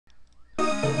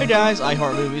Hey guys,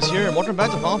 iHeartMovies here, and welcome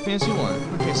back to Final Fantasy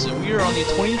 1. Okay, so we are on the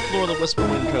 20th floor of the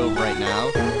Whisperwind Cove right now.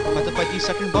 About to fight the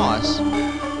second boss.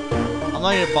 I'm not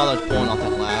gonna bother pulling off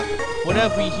that laugh. What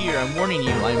have we here? I'm warning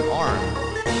you, I'm armed.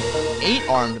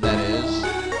 8-armed, that is.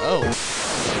 Oh.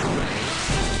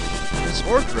 It's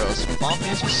Orthros from Final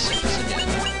Fantasy 6 again.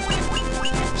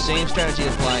 Same strategy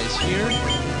applies here.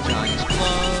 Giant's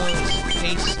Gloves,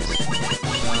 Haste,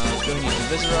 go and use the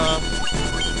Viscera,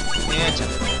 and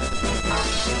Temper.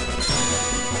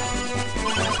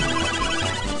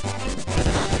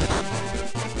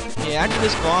 Yeah, after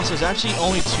this boss, there's actually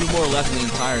only 2 more left in the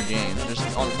entire game. There's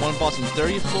one boss on the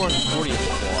 30th floor and the 40th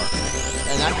floor.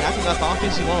 And after that, Final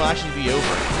Fantasy 1 will actually be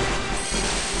over.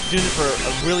 Doing it for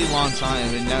a really long time,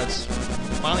 and now it's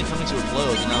finally coming to a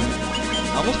close, and I'm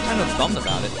almost kind of bummed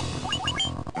about it.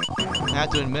 I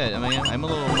have to admit, I mean, I'm a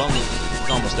little bummed it's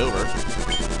almost over.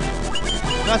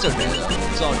 That's okay, though.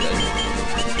 It's all good.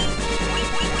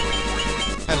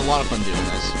 Had a lot of fun doing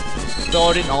this. Though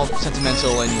I didn't all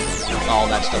sentimental and all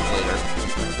that stuff later.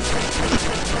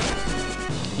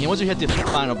 Yeah, once we hit the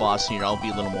final boss here, I'll be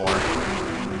a little more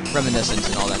reminiscent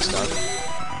and all that stuff.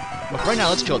 But for right now,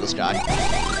 let's kill this guy.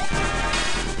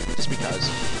 Just because.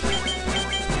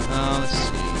 Let's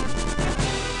see.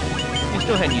 Let's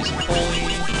go ahead and use Holy.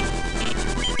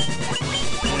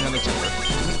 And another Timber.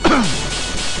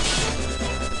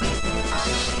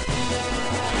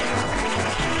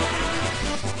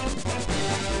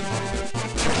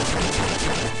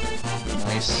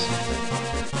 Nice.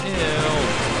 Ew.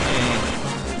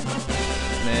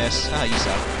 Miss. Ah, you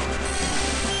suck.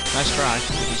 Nice try.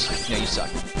 Yeah, you suck.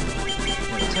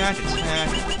 Attack.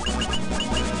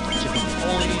 Chip him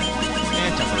Holy.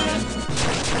 And Temper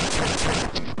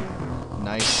in.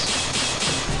 Nice.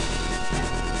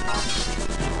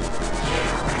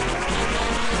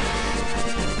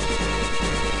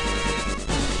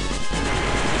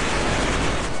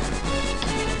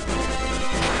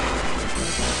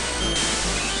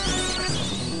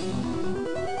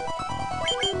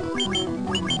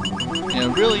 Yeah,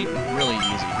 really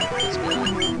easy here for this guy.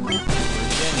 Again,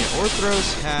 yeah, Orthros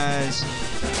has...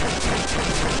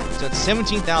 So it's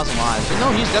 17,000 lives. But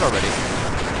no, he's dead already.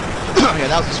 Yeah,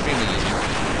 that was extremely easy.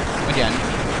 Again.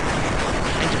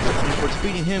 And for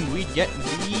defeating him, we get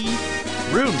the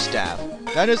Rune Staff.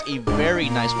 That is a very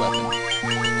nice weapon.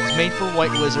 It's made for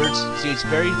white wizards. See, it's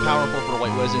very powerful for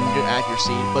white wizards and good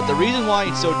accuracy. But the reason why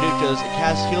it's so good is because it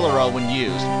casts Healer Row when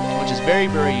used, which is very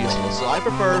useful. So I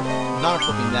prefer not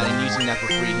equipping that and using that for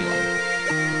free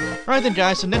healing. Alright then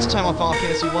guys, so next time on Final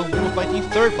Fantasy 1, we will fight the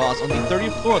third boss on the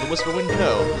 30th floor of the Whisperwind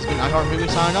Cove. This has been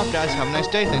iHeartMovies signing off, guys. Have a nice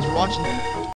day. Thanks for watching.